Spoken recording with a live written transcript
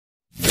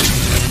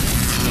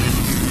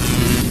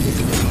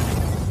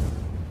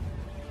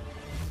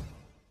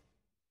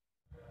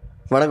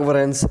வணக்கம்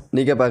ஃப்ரெண்ட்ஸ்,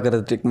 நீங்கள்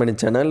பார்க்குறது ட்ரிக் மணி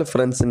சேனல்.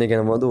 ஃப்ரெண்ட்ஸ், இன்றைக்கி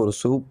நம்ம வந்து ஒரு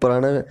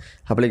சூப்பரான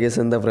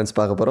அப்ளிகேஷன் தான் ஃப்ரெண்ட்ஸ்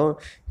பார்க்க போகிறோம்.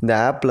 இந்த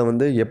ஆப்பில்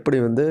வந்து எப்படி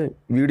வந்து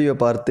வீடியோ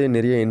பார்த்து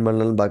நிறைய எர்ன்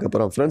பண்ணலாம்னு பார்க்க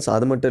போகிறோம் ஃப்ரெண்ட்ஸ்.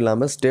 அது மட்டும்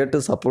இல்லாமல்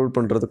ஸ்டேட்டஸ் அப்லோட்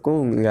பண்ணுறதுக்கும்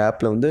உங்கள்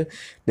ஆப்பில் வந்து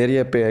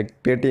நிறைய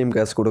பேடிஎம்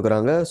கேஷ்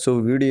கொடுக்குறாங்க. ஸோ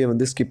வீடியோ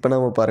வந்து ஸ்கிப்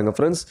பண்ணாமல் பாருங்கள்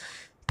ஃப்ரெண்ட்ஸ்.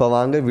 இப்போ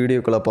வாங்க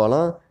வீடியோக்குள்ளே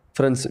போகலாம்.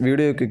 ஃப்ரெண்ட்ஸ்,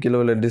 வீடியோக்கு கீழே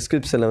உள்ள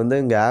டிஸ்கிரிப்ஷனில் வந்து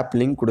எங்கள் ஆப்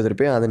லிங்க்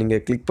கொடுத்துருப்பேன். அதை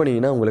நீங்கள் கிளிக்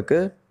பண்ணிங்கன்னா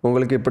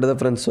உங்களுக்கு இப்படி தான்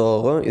ஃப்ரெண்ட்ஸ்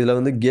ஆகும். இதில்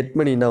வந்து கெட்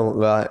மணினா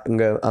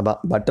உங்கள்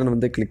பட்டன்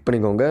வந்து கிளிக்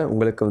பண்ணிக்கோங்க.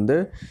 உங்களுக்கு வந்து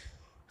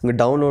இங்கே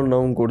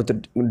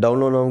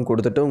டவுன்லோடாகவும்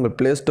கொடுத்துட்டு உங்கள்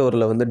ப்ளே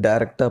ஸ்டோரில் வந்து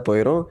டேரெக்டாக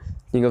போயிடும்.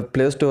 நீங்கள்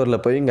ப்ளே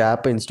ஸ்டோரில் போய் இங்கே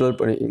ஆப்பை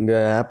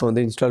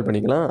வந்து இன்ஸ்டால்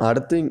பண்ணிக்கலாம்.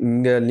 அடுத்து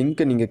இங்கே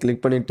லிங்க்கை நீங்கள்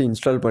கிளிக் பண்ணிவிட்டு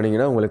இன்ஸ்டால்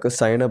பண்ணிங்கன்னா உங்களுக்கு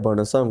சைன் அப்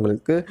போனஸாக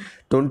உங்களுக்கு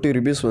 20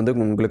 ருபீஸ் வந்து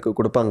உங்களுக்கு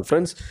கொடுப்பாங்க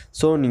ஃப்ரெண்ட்ஸ்.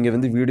 ஸோ நீங்கள்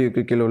வந்து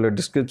வீடியோக்கு கீழே உள்ள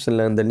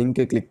டிஸ்கிரிப்ஷனில் அந்த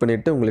லிங்க்கை கிளிக்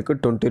பண்ணிவிட்டு உங்களுக்கு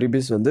 20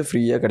 ருபீஸ் வந்து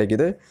ஃப்ரீயாக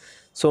கிடைக்கிது.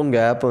 ஸோ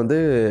உங்கள் ஆப்பை வந்து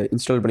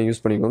இன்ஸ்டால் பண்ணி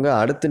யூஸ் பண்ணிக்கோங்க.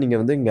 அடுத்து நீங்கள்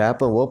வந்து இங்கே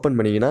ஆப்பை ஓப்பன்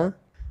பண்ணிங்கன்னா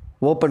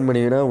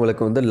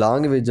உங்களுக்கு வந்து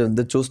லாங்குவேஜை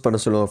வந்து சூஸ் பண்ண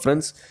சொல்லுவோம்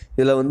ஃப்ரெண்ட்ஸ்.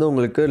 இதில் வந்து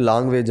உங்களுக்கு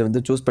லாங்குவேஜை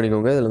வந்து சூஸ்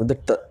பண்ணிக்கோங்க. இதில் வந்து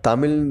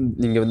தமிழ்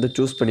நீங்கள் வந்து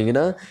சூஸ்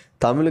பண்ணிங்கன்னா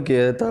தமிழுக்கு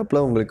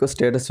ஏற்றாப்புல உங்களுக்கு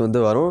ஸ்டேட்டஸ் வந்து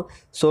வரும்.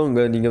 ஸோ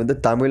நீங்கள் வந்து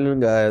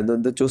தமிழுங்க இது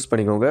வந்து சூஸ்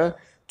பண்ணிக்கோங்க.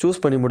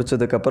 சூஸ் பண்ணி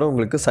முடிச்சதுக்கப்புறம்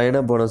உங்களுக்கு சைன்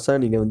அப் போனஸாக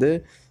நீங்கள் வந்து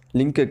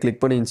லிங்க்கை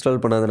கிளிக் பண்ணி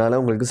இன்ஸ்டால் பண்ணதுனால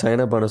உங்களுக்கு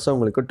சைன் அப் போனஸாக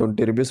உங்களுக்கு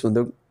 20 ருபீஸ்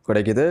வந்து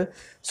கிடைக்கிது.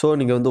 ஸோ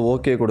நீங்கள் வந்து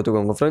ஓகே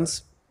கொடுத்துக்கோங்க ஃப்ரெண்ட்ஸ்.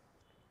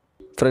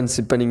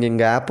 இப்போ நீங்கள்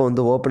எங்கள் ஆப்பை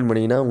வந்து ஓப்பன்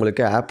பண்ணிங்கன்னா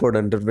உங்களுக்கு ஆப்போட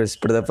இன்டர்ஃபேஸ்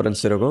இப்படி தான்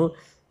ஃப்ரெண்ட்ஸ் இருக்கும்.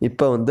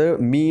 இப்போ வந்து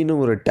மீனு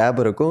ஒரு டேப்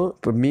இருக்கும்.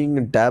 இப்போ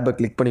மீன் டேப்பை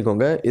கிளிக்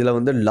பண்ணிக்கோங்க. இதில்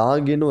வந்து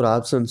லாகின் ஒரு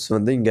ஆப்ஷன்ஸ்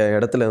வந்து இங்கே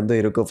இடத்துல வந்து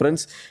இருக்கும்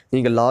ஃப்ரெண்ட்ஸ்.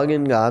 நீங்கள்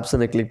லாகின்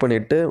ஆப்ஷனை கிளிக்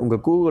பண்ணிவிட்டு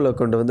உங்கள் கூகுள்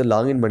அக்கௌண்ட்டை வந்து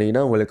லாகின்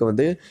பண்ணிங்கன்னா உங்களுக்கு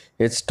வந்து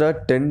எக்ஸ்ட்ரா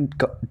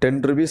 10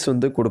 ருபீஸ்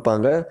வந்து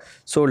கொடுப்பாங்க.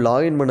 ஸோ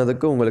லாகின்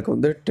பண்ணதுக்கு உங்களுக்கு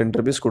வந்து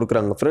 10 ருபீஸ்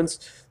கொடுக்குறாங்க ஃப்ரெண்ட்ஸ்.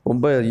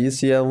 ரொம்ப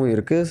ஈஸியாகவும்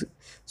இருக்குது.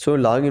 ஸோ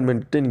லாகின்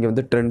பண்ணிவிட்டு நீங்கள்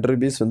வந்து 10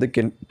 ருபீஸ்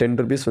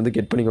வந்து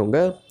கெட் பண்ணிக்கோங்க.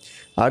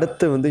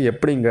 அடுத்து வந்து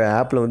எப்படி இங்கே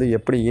ஆப்பில் வந்து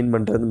எப்படி ஈன்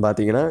பண்ணுறதுன்னு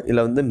பார்த்தீங்கன்னா,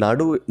 இதில் வந்து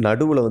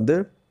நடுவில் வந்து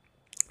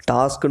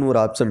டாஸ்க்குன்னு ஒரு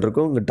ஆப்ஷன்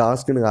இருக்கும். உங்கள்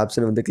டாஸ்க்குன்னு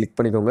ஆப்ஷனை வந்து கிளிக்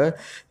பண்ணிக்கோங்க.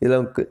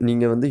 இதில்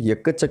நீங்கள் வந்து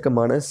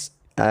எக்கச்சக்கமான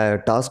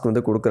டாஸ்க்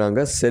வந்து கொடுக்குறாங்க.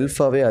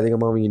 செல்ஃபாகவே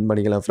அதிகமாக ஈன்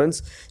பண்ணிக்கலாம் ஃப்ரெண்ட்ஸ்.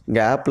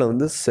 இங்கே ஆப்பில்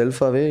வந்து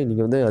செல்ஃபாகவே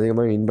நீங்கள் வந்து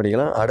அதிகமாக ஈன்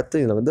பண்ணிக்கலாம்.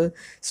 அடுத்து இதில் வந்து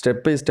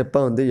ஸ்டெப் பை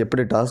ஸ்டெப்பாக வந்து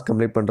எப்படி டாஸ்க்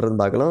கம்ப்ளீட்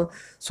பண்ணுறதுன்னு பார்க்கலாம்.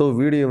 ஸோ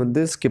வீடியோ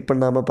வந்து ஸ்கிப்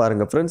பண்ணாமல்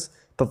பாருங்கள் ஃப்ரெண்ட்ஸ்.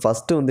 இப்போ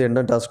ஃபஸ்ட்டு வந்து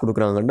என்ன டாஸ்க்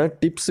கொடுக்குறாங்கன்னா,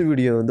 டிப்ஸ்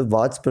வீடியோ வந்து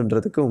வாட்ச்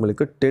பண்ணுறதுக்கு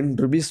உங்களுக்கு 10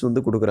 ருபீஸ்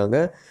வந்து கொடுக்குறாங்க.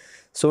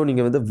 ஸோ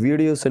நீங்கள் வந்து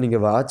வீடியோஸை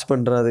நீங்கள் வாட்ச்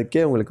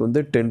பண்ணுறதுக்கே உங்களுக்கு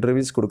வந்து 10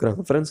 ருபீஸ்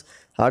கொடுக்குறாங்க ஃப்ரெண்ட்ஸ்.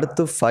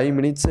 அடுத்து 5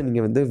 மினிட்ஸை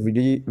நீங்கள் வந்து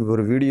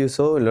ஒரு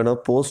வீடியோஸோ இல்லைனா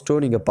போஸ்ட்டோ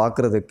நீங்கள்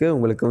பார்க்குறதுக்கு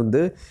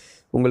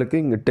உங்களுக்கு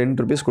இங்கே 10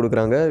 ருபீஸ்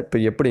கொடுக்குறாங்க. இப்போ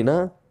எப்படின்னா,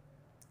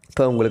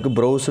 இப்போ உங்களுக்கு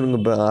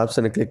ப்ரௌசருங்க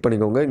ஆப்ஷனை கிளிக்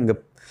பண்ணிக்கோங்க.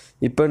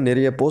 இப்போ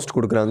நிறைய போஸ்ட்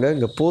கொடுக்குறாங்க.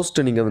 இங்கே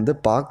போஸ்ட்டு நீங்கள் வந்து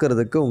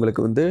பார்க்குறதுக்கு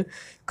உங்களுக்கு வந்து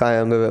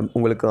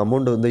உங்களுக்கு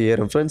அமௌண்ட் வந்து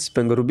ஏறும் ஃப்ரெண்ட்ஸ்.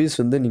 இப்போ இங்கே ருபீஸ்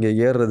வந்து நீங்கள்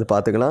ஏறுறது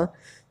பார்த்துக்கலாம்.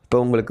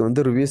 இப்போ உங்களுக்கு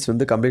வந்து ரிவ்யூஸ்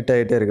வந்து கம்ப்ளீட்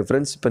ஆகிட்டே இருக்குது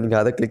ஃப்ரெண்ட்ஸ். இப்போ நீங்கள்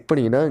அதை கிளிக்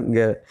பண்ணிங்கன்னா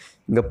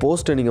இங்கே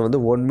போஸ்ட்டை நீங்கள் வந்து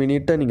 1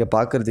 மினிட்டை நீங்கள்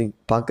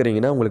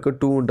பார்க்குறீங்கன்னா உங்களுக்கு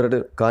 200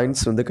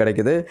 காயின்ஸ் வந்து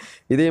கிடைக்குது.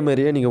 இதே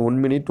மாதிரியே நீங்கள் 1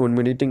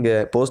 மினிட் இங்கே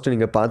போஸ்ட்டை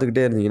நீங்கள்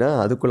பார்த்துக்கிட்டே இருந்தீங்கன்னா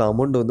அதுக்குள்ள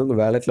அமௌண்ட் வந்து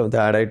உங்கள் வேலெட்டில் வந்து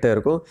ஆட் ஆகிட்டே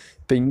இருக்கும்.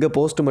 இப்போ இங்கே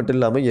போஸ்ட்டு மட்டும்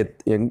இல்லாமல்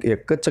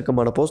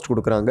எக்கச்சக்கமான போஸ்ட்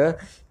கொடுக்குறாங்க.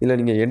 இல்லை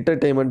நீங்கள்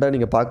என்டர்டெயின்மெண்ட்டாக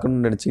நீங்கள்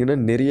பார்க்கணுன்னு நினச்சிங்கன்னா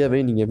நிறையவே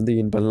நீங்கள் வந்து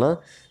ஈன் பண்ணலாம்.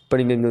 இப்போ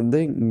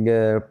நீங்கள் இங்கே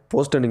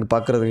போஸ்ட்டை நீங்கள்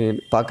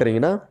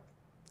பார்க்குறீங்கன்னா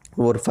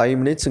ஒரு 5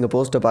 மினிட்ஸ் இங்கே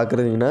போஸ்ட்டை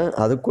பார்க்குறீங்கன்னா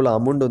அதுக்குள்ளே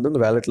அமௌண்ட் வந்து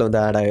உங்கள் வேலெட்டில் வந்து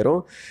ஆட்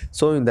ஆயிரும்.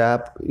 ஸோ இந்த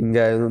ஆப்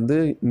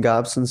இங்கே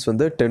ஆப்ஷன்ஸ்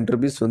வந்து 10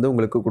 ருபீஸ் வந்து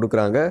உங்களுக்கு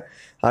கொடுக்குறாங்க.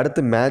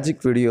 அடுத்து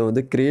மேஜிக் வீடியோ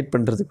வந்து க்ரியேட்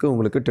பண்ணுறதுக்கு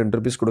உங்களுக்கு 10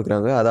 ருபீஸ்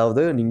கொடுக்குறாங்க.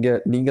 அதாவது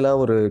நீங்களாக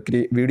ஒரு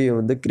வீடியோ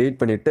வந்து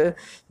க்ரியேட் பண்ணிவிட்டு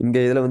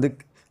இங்கே இதில் வந்து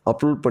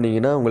அப்லோட்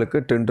பண்ணிங்கன்னா உங்களுக்கு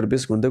 10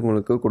 ருபீஸ் வந்து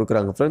உங்களுக்கு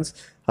கொடுக்குறாங்க ஃப்ரெண்ட்ஸ்.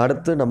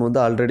 அடுத்து நம்ம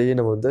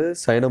வந்து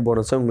சைன் அப்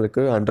போனஸாக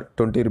உங்களுக்கு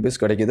 20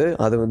 ருபீஸ் கிடைக்கிது.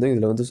 அது வந்து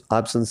இதில் வந்து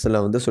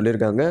ஆப்ஷன்ஸில் வந்து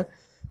சொல்லியிருக்காங்க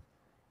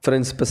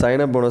ஃப்ரெண்ட்ஸ். இப்போ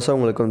சைன் அப் போனஸாக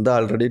உங்களுக்கு வந்து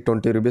ஆல்ரெடி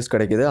 20 ருபீஸ்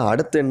கிடைக்கிது.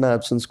 அடுத்து என்ன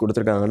ஆப்ஷன்ஸ்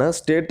கொடுத்துருக்காங்கன்னா,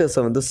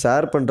 ஸ்டேட்டஸை வந்து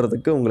ஷேர்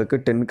பண்ணுறதுக்கு உங்களுக்கு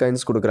 10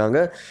 காயின்ஸ் கொடுக்குறாங்க.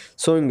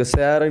 ஸோ இங்கே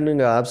ஷேருன்னு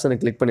இங்கே ஆப்ஷனை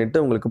கிளிக்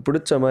பண்ணிவிட்டு உங்களுக்கு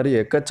பிடிச்ச மாதிரி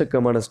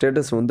எக்கச்சக்கமான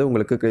ஸ்டேட்டஸ் வந்து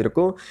உங்களுக்கு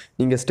இருக்கும்.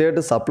 நீங்கள்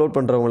ஸ்டேட்டஸ் அப்லோட்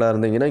பண்ணுறவங்களா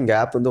இருந்தீங்கன்னா இங்கே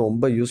ஆப் வந்து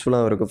ரொம்ப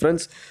யூஸ்ஃபுல்லாக இருக்கும்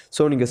ஃப்ரெண்ட்ஸ்.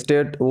 ஸோ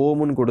நீங்கள்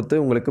ஓமுன்னு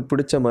கொடுத்து உங்களுக்கு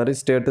பிடிச்ச மாதிரி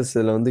ஸ்டேட்டஸ்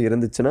இதில் வந்து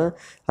இருந்துச்சுன்னா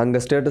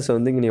அங்கே ஸ்டேட்டஸை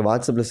வந்து இங்கே நீங்கள்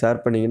வாட்ஸ்அப்பில்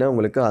ஷேர் பண்ணிங்கன்னா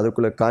உங்களுக்கு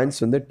அதுக்குள்ளே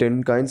காயின்ஸ் வந்து 10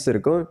 காயின்ஸ்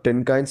இருக்கும்.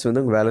 10 காயின்ஸ்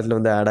வந்து உங்கள் வேலெட்டில்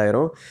வந்து ஆட்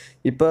ஆயிரும்.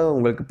 இப்போ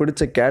உங்களுக்கு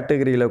பிடிச்ச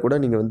கேட்டகரியில் கூட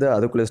நீங்கள் வந்து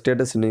அதுக்குள்ளே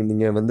ஸ்டேட்டஸ்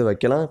நீங்கள் வந்து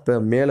வைக்கலாம். இப்போ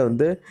மேலே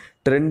வந்து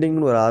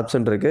ட்ரெண்டிங்னு ஒரு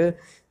ஆப்ஷன் இருக்குது.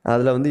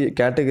 அதில் வந்து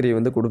கேட்டகரி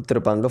வந்து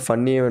கொடுத்துருப்பாங்க.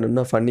 ஃபன்னியாக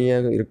வேணும்னா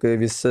ஃபன்னியாக இருக்குது,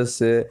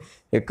 விஸ்ஸஸ்ஸு,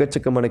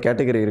 எக்கச்சக்கமான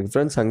கேட்டகரி இருக்குது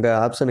ஃப்ரெண்ட்ஸ். அங்கே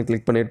ஆப்ஷனை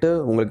கிளிக் பண்ணிவிட்டு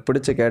உங்களுக்கு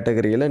பிடிச்ச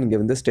கேட்டகரியில்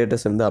நீங்கள் வந்து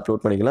ஸ்டேட்டஸ் வந்து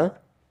அப்லோட் பண்ணிக்கலாம்.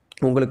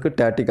 உங்களுக்கு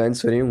 30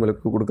 காயின்ஸ் வரையும்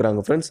உங்களுக்கு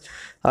கொடுக்குறாங்க ஃப்ரெண்ட்ஸ்.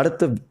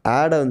 அடுத்து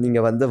ஆடை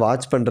நீங்கள் வந்து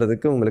வாட்ச்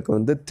பண்ணுறதுக்கு உங்களுக்கு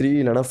வந்து 3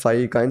 இல்லைனா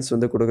 5 காயின்ஸ்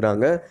வந்து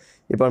கொடுக்குறாங்க.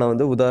 இப்போ நான்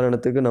வந்து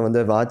உதாரணத்துக்கு நான்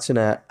வந்து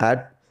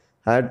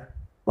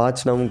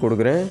வாட்ச் நாவும்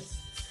கொடுக்குறேன்.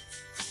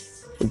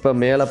 இப்போ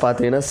மேலே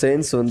பார்த்தீங்கன்னா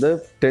செயின்ஸ் வந்து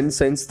 10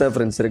 செயின்ஸ் தான்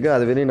ஃப்ரெண்ட்ஸ் இருக்குது.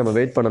 அது வரையும் நம்ம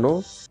வெயிட் பண்ணணும்.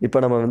 இப்போ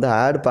நம்ம வந்து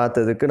ஆட்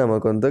பார்த்ததுக்கு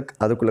நமக்கு வந்து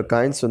அதுக்குள்ளே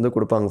காயின்ஸ் வந்து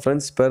கொடுப்பாங்க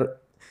ஃப்ரெண்ட்ஸ்.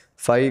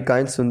 5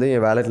 காயின்ஸ் வந்து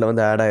என் வேலெட்டில்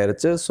வந்து ஆட்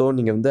ஆயிருச்சு. ஸோ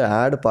நீங்கள் வந்து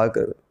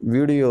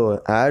வீடியோ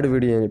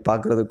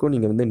பார்க்குறதுக்கும்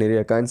நீங்கள் வந்து நிறைய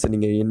காயின்ஸை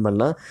நீங்கள் ஏர்ன்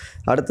பண்ணலாம்.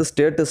 அடுத்து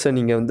ஸ்டேட்டஸை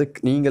நீங்கள் வந்து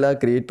நீங்களாக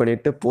க்ரியேட்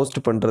பண்ணிவிட்டு போஸ்ட்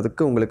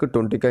பண்ணுறதுக்கு உங்களுக்கு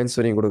 20 காயின்ஸ்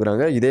வரையும்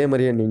கொடுக்குறாங்க. இதே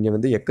மாதிரியே நீங்கள்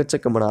வந்து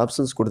எக்கச்சக்கமான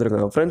ஆப்ஷன்ஸ்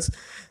கொடுத்துருக்காங்க ஃப்ரெண்ட்ஸ்.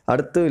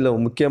 அடுத்து இதில்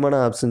முக்கியமான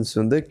ஆப்ஷன்ஸ்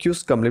வந்து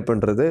க்யூஸ் கம்ப்ளீட்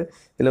பண்ணுறது.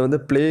 இதில் வந்து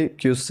ப்ளே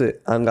க்யூஸு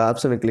அங்கே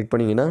ஆப்ஷனை கிளிக்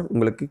பண்ணிங்கன்னா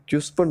உங்களுக்கு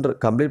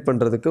கம்ப்ளீட்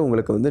பண்ணுறதுக்கு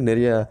உங்களுக்கு வந்து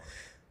நிறைய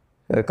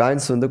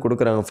காயின்ஸ் வந்து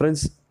கொடுக்குறாங்க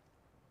ஃப்ரெண்ட்ஸ்.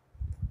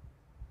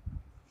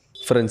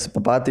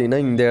 இப்போ பார்த்தீங்கன்னா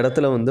இந்த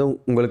இடத்துல வந்து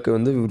உங்களுக்கு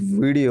வந்து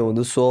வீடியோ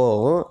வந்து ஷோ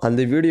ஆகும்.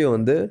 அந்த வீடியோ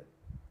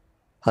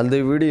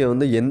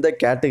வந்து எந்த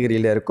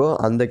கேட்டகரியில் இருக்கோ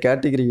அந்த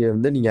கேட்டகரியை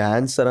வந்து நீங்கள்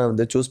ஆன்சராக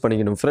வந்து சூஸ்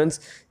பண்ணிக்கணும் ஃப்ரெண்ட்ஸ்.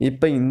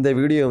 இப்போ இந்த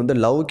வீடியோ வந்து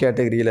லவ்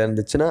கேட்டகரியில்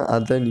இருந்துச்சுன்னா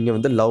அதை நீங்கள்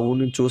வந்து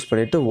லவ்னு சூஸ்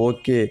பண்ணிவிட்டு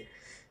ஓகே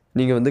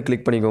நீங்கள் வந்து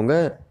கிளிக் பண்ணிக்கோங்க.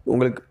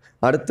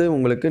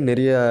 உங்களுக்கு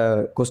நிறைய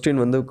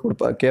கொஸ்டின் வந்து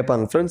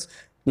கேட்பாங்க ஃப்ரெண்ட்ஸ்.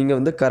 நீங்கள்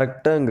வந்து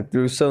கரெக்டாக இங்கே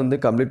க்யூஸை வந்து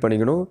கம்ப்ளீட்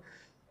பண்ணிக்கணும்.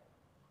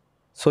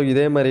 ஸோ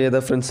இதே மாதிரியே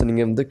தான் ஃப்ரெண்ட்ஸ்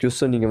நீங்கள் வந்து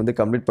க்யூஸை நீங்கள் வந்து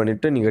கம்ப்ளீட்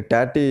பண்ணிவிட்டு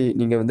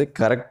நீங்கள் வந்து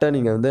கரெக்டாக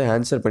நீங்கள் வந்து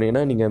ஆன்சர்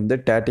பண்ணிங்கன்னா நீங்கள் வந்து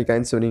 30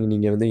 காயின்ஸ்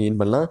நீங்கள் வந்து ஏர்ன்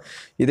பண்ணலாம்.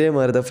 இதே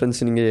மாதிரி தான்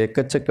ஃப்ரெண்ட்ஸ் நீங்கள்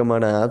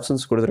எக்கச்சக்கமான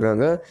ஆப்ஷன்ஸ்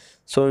கொடுத்துருக்காங்க.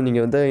 ஸோ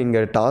நீங்கள் வந்து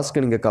இங்கே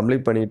டாஸ்க்கை நீங்கள்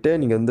கம்ப்ளீட் பண்ணிவிட்டு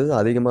நீங்கள் வந்து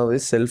அதிகமாகவே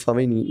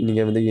செல்ஃபாகவே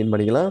நீங்கள் வந்து ஏர்ன்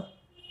பண்ணிக்கலாம்.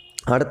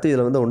 அடுத்து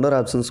இதில் வந்து இன்னொரு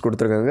ஆப்ஷன்ஸ்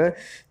கொடுத்துருக்காங்க.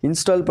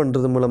 இன்ஸ்டால்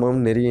பண்ணுறது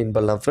மூலமாகவும் நிறைய ஏர்ன்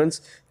பண்ணலாம் ஃப்ரெண்ட்ஸ்.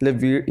 இல்லை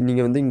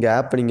நீங்கள் வந்து இங்கே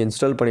ஆப் நீங்கள்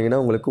இன்ஸ்டால் பண்ணிங்கன்னா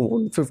உங்களுக்கு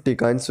 150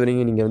 காயின்ஸ்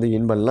வரைக்கும் நீங்கள் வந்து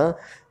ஏர்ன் பண்ணலாம்.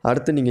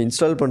 அடுத்து நீங்கள்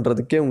இன்ஸ்டால்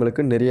பண்ணுறதுக்கே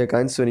உங்களுக்கு நிறைய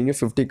காயின்ஸ் வரைக்கும்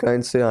 50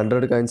 காயின்ஸு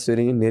 100 காயின்ஸ்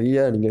வரைக்கும்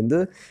நிறைய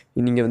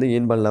நீங்கள் வந்து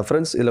ஏர்ன் பண்ணலாம்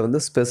ஃப்ரெண்ட்ஸ். இதில்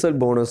வந்து ஸ்பெஷல்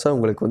போனஸாக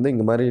உங்களுக்கு வந்து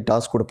இங்கே மாதிரி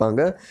டாஸ்க்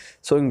கொடுப்பாங்க.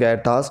 ஸோ இங்கே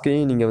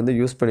டாஸ்க்கையும் நீங்கள் வந்து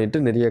யூஸ்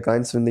பண்ணிவிட்டு நிறைய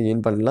காயின்ஸ் வந்து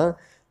ஏர்ன் பண்ணலாம்.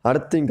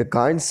 அடுத்து இங்கே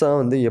காயின்ஸாக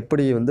வந்து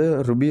எப்படி வந்து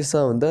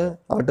ருபீஸாக வந்து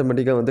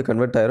ஆட்டோமேட்டிக்காக வந்து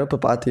கன்வெர்ட் ஆகிரும். இப்போ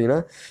பார்த்தீங்கன்னா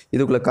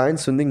இதுக்குள்ளே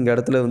காயின்ஸ் வந்து இங்கே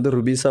இடத்துல வந்து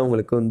ருபீஸாக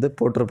உங்களுக்கு வந்து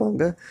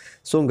போட்டிருப்பாங்க.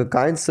 ஸோ உங்கள்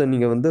காயின்ஸை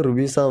நீங்கள் வந்து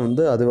ருபீஸாக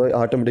வந்து அதுவே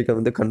ஆட்டோமேட்டிக்காக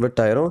வந்து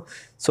கன்வெர்ட் ஆகிரும்.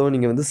 ஸோ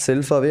நீங்கள் வந்து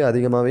செல்ஃபாகவே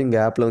அதிகமாகவே இங்கே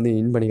ஆப்பில் வந்து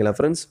ஏர்ன் பண்ணிக்கலாம்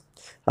ஃப்ரெண்ட்ஸ்.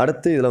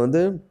 அடுத்து இதில்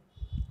வந்து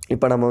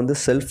இப்போ நம்ம வந்து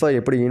செல்ஃபாக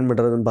எப்படி ஏர்ன்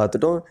பண்ணுறதுன்னு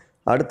பார்த்துட்டோம்.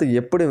 அடுத்து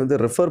எப்படி வந்து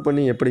ரெஃபர்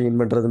பண்ணி எப்படி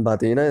ஏர்ன் பண்ணுறதுன்னு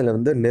பார்த்தீங்கன்னா இதில்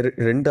வந்து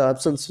 2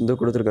 ஆப்ஷன்ஸ் வந்து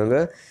கொடுத்துருக்காங்க.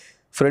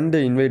 ஃப்ரெண்டு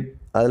இன்வைட்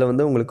அதில்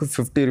வந்து உங்களுக்கு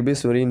 50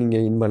 ருபீஸ் வரையும்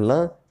நீங்கள் ஏர்ன்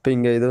பண்ணலாம். இப்போ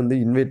இங்கே இதை வந்து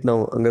இன்வைட்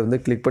நவ் அங்கே வந்து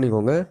கிளிக்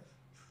பண்ணிக்கோங்க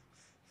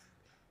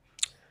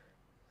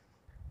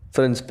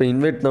ஃப்ரெண்ட்ஸ். இப்போ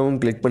இன்வைட் நவும்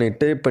கிளிக்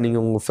பண்ணிவிட்டு இப்போ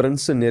நீங்கள் உங்கள்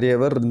ஃப்ரெண்ட்ஸு நிறைய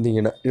பேர்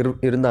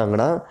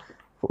இருந்தாங்கன்னா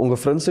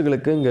உங்கள்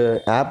ஃப்ரெண்ட்ஸுங்களுக்கு இங்கே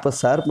ஆப்பை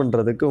ஷேர்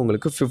பண்ணுறதுக்கு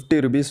உங்களுக்கு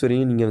 50 ருபீஸ்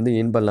வரையும் நீங்கள் வந்து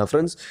ஏர்ன் பண்ணலாம்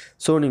ஃப்ரெண்ட்ஸ்.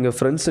 ஸோ நீங்கள்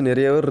ஃப்ரெண்ட்ஸ்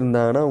நிறைய பேர்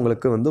இருந்தாங்கன்னா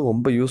உங்களுக்கு வந்து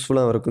ரொம்ப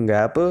யூஸ்ஃபுல்லாக இருக்கும். இங்கே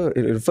ஆப்பு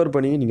ரெஃபர்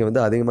பண்ணி நீங்கள்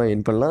வந்து அதிகமாக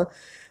ஏர்ன் பண்ணலாம்.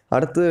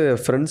 அடுத்து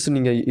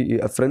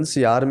ஃப்ரெண்ட்ஸ்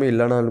யாருமே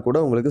இல்லைனாலும் கூட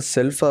உங்களுக்கு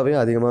செல்ஃபாகவே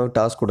அதிகமாக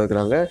டாஸ்க்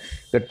கொடுக்குறாங்க.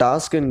 இந்த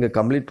டாஸ்க்கை நீங்கள்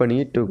கம்ப்ளீட்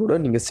பண்ணிட்டு கூட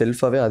நீங்கள்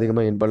செல்ஃபாகவே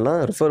அதிகமாக ஏர்ன் பண்ணலாம்.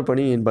 ரெஃபர்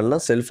பண்ணி ஏர்ன்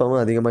பண்ணலாம்,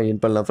 செல்ஃபாகவும் அதிகமாக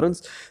ஏர்ன் பண்ணலாம்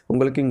ஃப்ரெண்ட்ஸ்.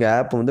 உங்களுக்கு இங்கே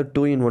ஆப் வந்து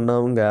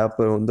 2-in-1ஆகவும் இங்கே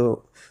ஆப் வந்து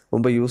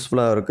ரொம்ப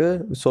யூஸ்ஃபுல்லாக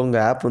இருக்குது. ஸோ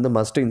உங்கள் ஆப் வந்து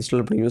மஸ்ட்டு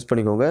இன்ஸ்டால் பண்ணி யூஸ்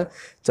பண்ணிக்கோங்க.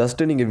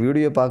 ஜஸ்ட்டு நீங்கள்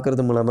வீடியோ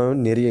பார்க்குறது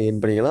மூலமாகவே நிறைய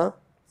ஏர்ன் பண்ணிக்கலாம்.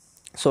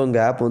 ஸோ இந்த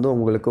ஆப் வந்து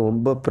உங்களுக்கு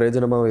ரொம்ப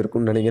பிரயோஜனமாக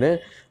இருக்கும்னு நினைக்கிறேன்.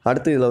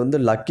 அடுத்து இதில் வந்து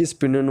லக்கி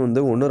ஸ்பின்னு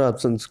வந்து இன்னொரு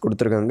ஆப்ஷன்ஸ்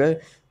கொடுத்துருக்காங்க.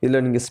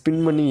 இதில் நீங்கள்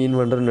ஸ்பின் பண்ணி ஏர்ன்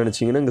பண்ணுறேன்னு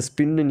நினச்சிங்கன்னா இங்கே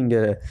ஸ்பின்னு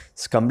நீங்கள்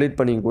கம்ப்ளீட்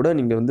பண்ணி கூட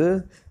நீங்கள்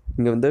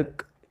வந்து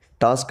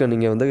டாஸ்க்கை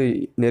நீங்கள் வந்து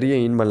நிறைய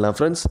ஏர்ன் பண்ணலாம்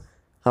ஃப்ரெண்ட்ஸ்.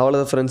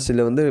 அவ்வளோதான் ஃப்ரெண்ட்ஸ்.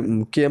 இதில் வந்து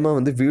முக்கியமாக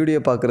வந்து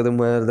வீடியோ பார்க்குறது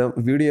மாதிரி தான்.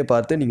 வீடியோ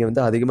பார்த்து நீங்கள்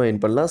வந்து அதிகமாக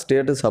ஏர்ன் பண்ணலாம்.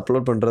 ஸ்டேட்டஸ்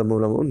அப்லோட் பண்ணுறது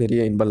மூலமும்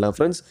நிறைய ஏர்ன் பண்ணலாம்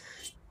ஃப்ரெண்ட்ஸ்.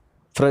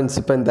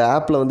 இப்போ இந்த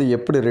ஆப்பில் வந்து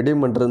எப்படி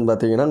ரெடீம் பண்ணுறதுன்னு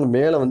பார்த்தீங்கன்னா அங்கே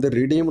மேலே வந்து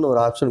ரிடீம்னு ஒரு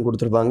ஆப்ஷன்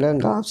கொடுத்துருப்பாங்க.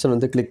 அங்கே ஆப்ஷன்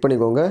வந்து கிளிக்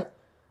பண்ணிக்கோங்க.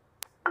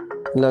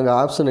 இல்லை அங்கே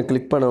ஆப்ஷனை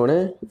கிளிக் பண்ணவுடனே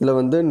இதில்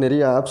வந்து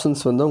நிறைய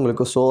ஆப்ஷன்ஸ் வந்து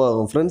உங்களுக்கு ஷோ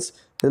ஆகும் ஃப்ரெண்ட்ஸ்.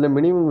 இதில்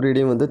மினிமம்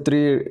ரீடீம் வந்து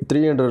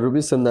 300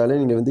 ருபீஸ் இருந்தாலே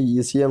நீங்கள் வந்து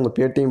ஈஸியாக உங்கள்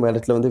பேடிஎம்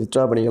வேலெட்டில் வந்து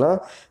வித்ட்ரா பண்ணிக்கலாம்.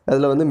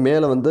 அதில் வந்து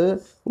மேலே வந்து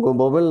உங்கள்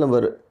மொபைல்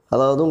நம்பர்,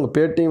 அதாவது உங்கள்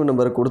பேடிஎம்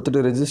நம்பரை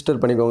கொடுத்துட்டு ரெஜிஸ்டர்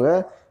பண்ணிக்கோங்க.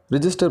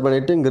 ரிஜிஸ்டர்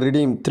பண்ணிவிட்டு இங்கே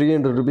ரிடீம்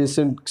 300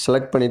 ருபீஸ்ன்னு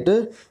செலக்ட் பண்ணிவிட்டு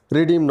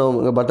ரிடீம் நவ்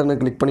உங்கள் பட்டனை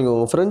கிளிக்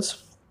பண்ணிக்கோங்க ஃப்ரெண்ட்ஸ்.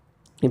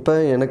 இப்போ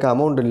எனக்கு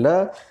அமௌண்ட் இல்லை.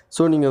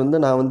 ஸோ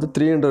நான் வந்து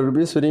 300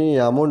 ருபீஸ் வரையும்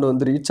என் அமௌண்ட்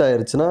வந்து ரீச்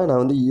ஆகிருச்சுன்னா நான்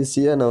வந்து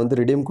ஈஸியாக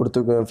ரிடீம்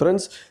கொடுத்துக்குவேன்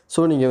ஃப்ரெண்ட்ஸ்.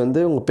 ஸோ நீங்கள்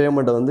வந்து உங்கள்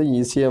பேமெண்ட்டை வந்து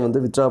ஈஸியாக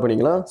வந்து வித்ட்ரா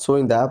பண்ணிக்கலாம். ஸோ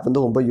இந்த ஆப்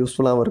வந்து ரொம்ப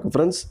யூஸ்ஃபுல்லாகவும் இருக்குது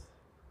ஃப்ரெண்ட்ஸ்.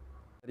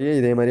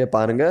 இதே மாதிரியே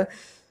பாருங்கள்.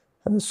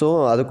 ஸோ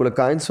அதுக்குள்ளே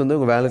காயின்ஸ் வந்து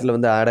உங்கள் வேலெட்டில்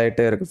வந்து ஆட்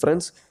ஆகிட்டே இருக்குது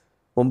ஃப்ரெண்ட்ஸ்.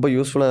 ரொம்ப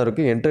யூஸ்ஃபுல்லாக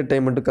இருக்குது.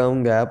 என்டர்டெயின்மெண்ட்டுக்காகவும்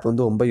இங்கே ஆப்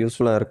வந்து ரொம்ப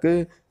யூஸ்ஃபுல்லாக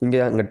இருக்குது. அங்கே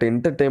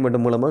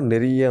என்டர்டெயின்மெண்ட் மூலமாக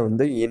நிறைய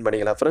வந்து ஏர்ன்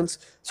பண்ணிக்கலாம் ஃப்ரெண்ட்ஸ்.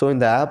 ஸோ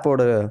இந்த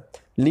ஆப்போட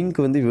லிங்க்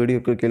வந்து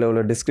வீடியோக்கு கீழே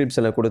உள்ள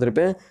டிஸ்கிரிப்ஷனில்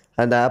கொடுத்துருப்பேன்.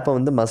 அந்த ஆப்பை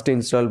வந்து மஸ்ட்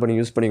இன்ஸ்டால் பண்ணி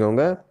யூஸ்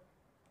பண்ணிக்கோங்க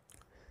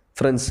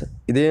ஃப்ரெண்ட்ஸ்.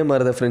 இதே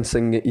மாதிரி தான் ஃப்ரெண்ட்ஸ்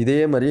இதே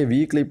மாதிரியே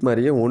Vclip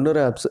மாதிரியே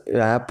இன்னொரு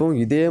ஆப்பும்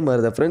இதே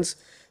மாதிரி தான் ஃப்ரெண்ட்ஸ்.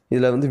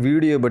 இதில் வந்து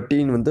வீடியோ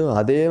பட்டின்னு வந்து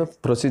அதே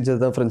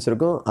ப்ரொசீஜர் தான் ஃப்ரெண்ட்ஸ்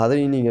இருக்கும்.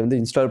 அதையும் நீங்கள் வந்து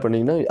இன்ஸ்டால்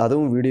பண்ணிங்கன்னா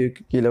அதுவும்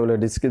வீடியோக்கு கீழே உள்ள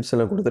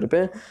டிஸ்கிரிப்ஷனில்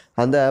கொடுத்துருப்பேன்.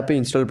 அந்த ஆப்பை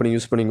இன்ஸ்டால் பண்ணி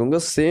யூஸ் பண்ணிக்கோங்க.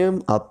 சேம்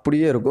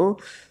அப்படியே இருக்கும்.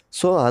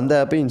 ஸோ அந்த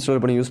ஆப்பை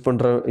இன்ஸ்டால் பண்ணி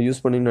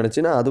யூஸ் பண்ணி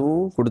நினச்சின்னா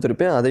அதுவும்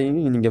கொடுத்துருப்பேன். அதையும்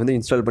நீங்கள் வந்து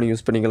இன்ஸ்டால் பண்ணி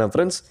யூஸ் பண்ணிக்கலாம்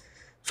ஃப்ரெண்ட்ஸ்.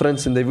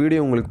 இந்த வீடியோ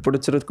உங்களுக்கு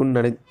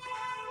பிடிச்சிருக்குன்னு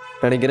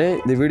நினைக்கிறேன்.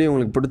 இந்த வீடியோ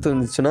உங்களுக்கு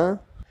பிடிச்சிருந்துச்சுன்னா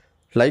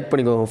லைக்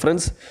பண்ணிக்கோங்க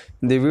ஃப்ரெண்ட்ஸ்.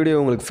 இந்த வீடியோ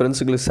உங்களுக்கு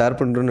ஃப்ரெண்ட்ஸுங்களுக்கு ஷேர்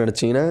பண்ணுறோன்னு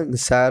நினச்சிங்கன்னா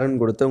ஷேருன்னு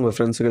கொடுத்து உங்கள்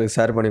ஃப்ரெண்ட்ஸுங்களுக்கு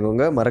ஷேர்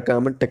பண்ணிக்கோங்க.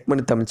 மறக்காமல் டெக்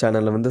மணி தமிழ்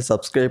சேனலில் வந்து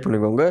சப்ஸ்கிரைப்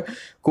பண்ணிக்கோங்க.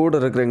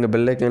 கூட இருக்கிற எங்கள்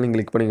பெல் ஐக்கானையும்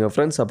கிளிக் பண்ணிக்கோங்க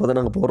ஃப்ரெண்ட்ஸ். அப்போ தான்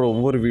நாங்கள் போகிற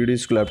ஒவ்வொரு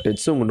வீடியோஸ்க்குள்ள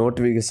அப்டேட்ஸும் உங்கள்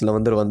நோட்டிஃபிகேஷனில்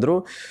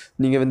வந்துடும்.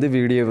 நீங்கள் வந்து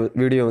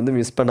வீடியோ வந்து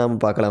மிஸ்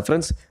பண்ணாமல் பார்க்கலாம்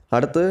ஃப்ரெண்ட்ஸ்.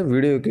 அடுத்து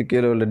வீடியோவுக்கு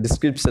கீழே உள்ள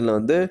டிஸ்கிரிப்ஷனில்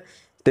வந்து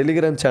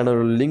டெலிகிராம்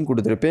சேனலோட லிங்க்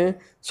கொடுத்துருப்பேன்.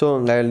 ஸோ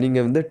அங்கே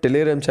நீங்கள் வந்து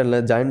டெலிகிராம்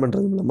சேனலில் ஜாயின்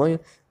பண்ணுறது மூலமாக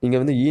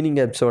நீங்கள் வந்து ஈவினிங்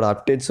ஆப்ஸோட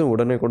அப்டேட்ஸும்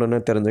உடனே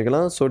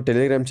தெரிஞ்சுக்கலாம். ஸோ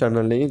டெலிகிராம்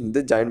சேனல்லையும்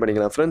வந்து ஜாயின்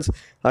பண்ணிக்கலாம் ஃப்ரெண்ட்ஸ்.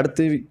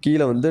 அடுத்து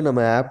கீழே வந்து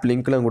நம்ம ஆப்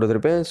லிங்க்லாம்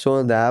கொடுத்துருப்பேன். ஸோ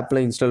அந்த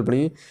ஆப்பில் இன்ஸ்டால்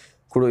பண்ணி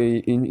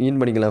இன்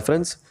பண்ணிக்கலாம்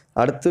ஃப்ரெண்ட்ஸ்.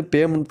 அடுத்து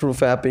பேமெண்ட்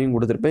ப்ரூஃப் ஆப்பையும்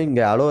கொடுத்துருப்பேன்.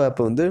 இங்கே அலோ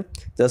ஆப் வந்து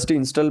ஜஸ்ட்டு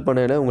இன்ஸ்டால்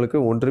பண்ணையில் உங்களுக்கு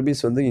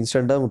 ₹1 வந்து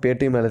இன்ஸ்டண்ட்டாக உங்கள்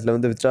பேடிஎம் வேலெட்டில்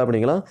வந்து வித்ட்ரா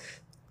பண்ணிக்கலாம்.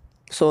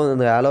 ஸோ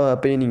அந்த அலோ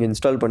ஆப்பையும் நீங்கள்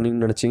இன்ஸ்டால்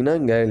பண்ணிங்கன்னு நினச்சிங்கன்னா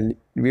இங்கே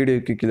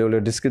வீடியோக்கு கீழே உள்ள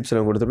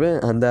டிஸ்கிரிப்ஷனில் கொடுத்துருப்பேன்.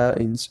 அந்த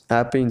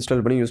ஆப்பை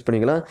இன்ஸ்டால் பண்ணி யூஸ்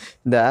பண்ணிக்கலாம்.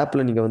 இந்த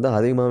ஆப்பில் நீங்கள் வந்து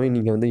அதிகமாகவே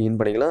நீங்கள் வந்து இன்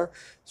பண்ணிக்கலாம்.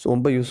 ஸோ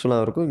ரொம்ப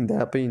யூஸ்ஃபுல்லாக இருக்கும். இந்த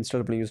ஆப்பை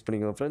இன்ஸ்டால் பண்ணி யூஸ்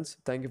பண்ணிக்கலாம் ஃப்ரெண்ட்ஸ்.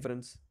 Thank you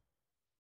friends.